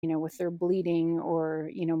with their bleeding or,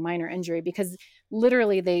 minor injury, because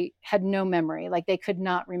literally they had no memory. Like they could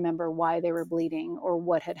not remember why they were bleeding or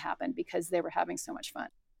what had happened because they were having so much fun.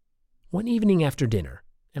 One evening after dinner,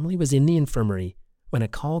 Emily was in the infirmary when a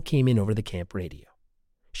call came in over the camp radio.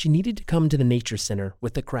 She needed to come to the nature center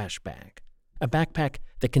with a crash bag, a backpack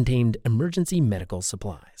that contained emergency medical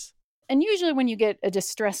supplies. And usually when you get a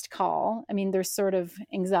distressed call, there's sort of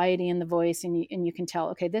anxiety in the voice and you can tell,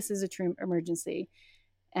 okay, this is a true emergency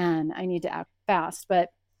and I need to act fast. But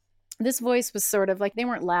this voice was sort of like, they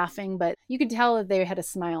weren't laughing, but you could tell that they had a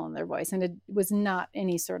smile in their voice, and it was not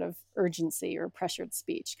any sort of urgency or pressured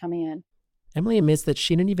speech coming in. Emily admits that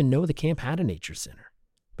she didn't even know the camp had a nature center,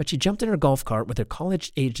 but she jumped in her golf cart with her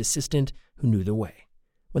college-aged assistant who knew the way.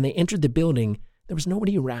 When they entered the building, there was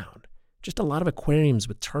nobody around, just a lot of aquariums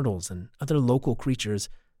with turtles and other local creatures,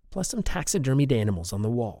 plus some taxidermied animals on the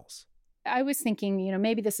walls. I was thinking,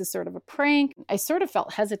 maybe this is sort of a prank. I sort of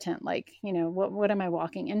felt hesitant, like, what am I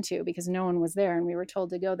walking into? Because no one was there and we were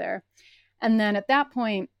told to go there. And then at that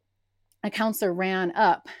point, a counselor ran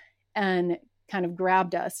up and kind of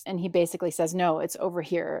grabbed us. And he basically says, no, it's over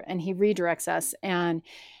here. And he redirects us. And,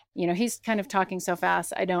 he's kind of talking so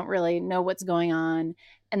fast, I don't really know what's going on.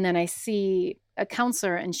 And then I see a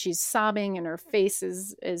counselor and she's sobbing and her face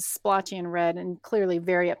is splotchy and red and clearly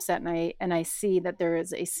very upset. And I see that there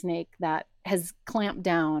is a snake that has clamped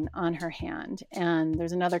down on her hand. And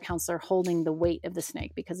there's another counselor holding the weight of the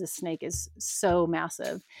snake because the snake is so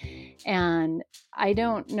massive. And I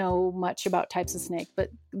don't know much about types of snake, but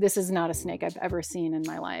this is not a snake I've ever seen in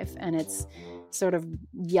my life. And it's sort of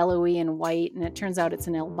yellowy and white. And it turns out it's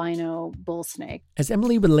an albino bull snake. As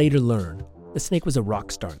Emily would later learn, the snake was a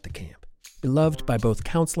rock star at the camp, beloved by both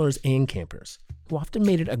counselors and campers, who often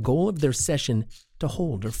made it a goal of their session to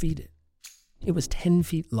hold or feed it. It was 10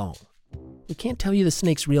 feet long. We can't tell you the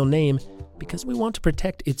snake's real name because we want to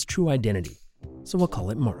protect its true identity, so we'll call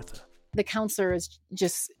it Martha. The counselor is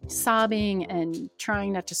just sobbing and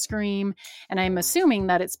trying not to scream, and I'm assuming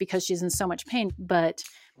that it's because she's in so much pain, but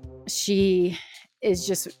she is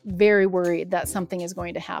just very worried that something is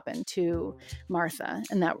going to happen to Martha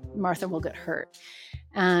and that Martha will get hurt.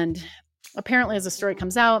 And apparently, as the story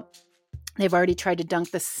comes out, they've already tried to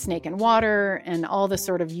dunk the snake in water and all the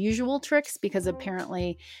sort of usual tricks, because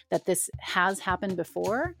apparently that this has happened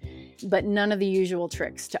before, but none of the usual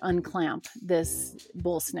tricks to unclamp this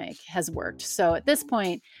bull snake has worked. So at this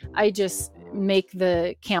point, I just make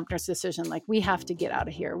the camp nurse decision, like, we have to get out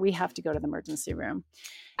of here. We have to go to the emergency room.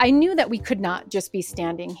 I knew that we could not just be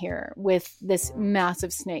standing here with this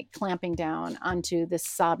massive snake clamping down onto this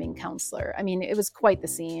sobbing counselor. It was quite the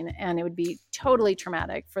scene, and it would be totally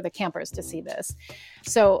traumatic for the campers to see this.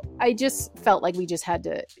 So I just felt like we just had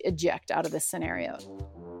to eject out of this scenario.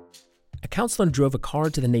 A counselor drove a car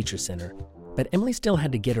to the nature center, but Emily still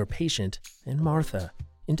had to get her patient and Martha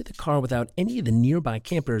into the car without any of the nearby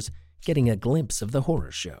campers getting a glimpse of the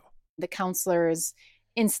horror show. The counselors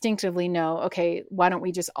instinctively know, okay, why don't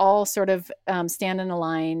we just all sort of stand in a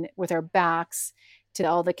line with our backs to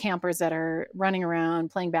all the campers that are running around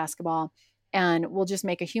playing basketball, and we'll just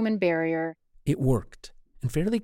make a human barrier. It worked, and fairly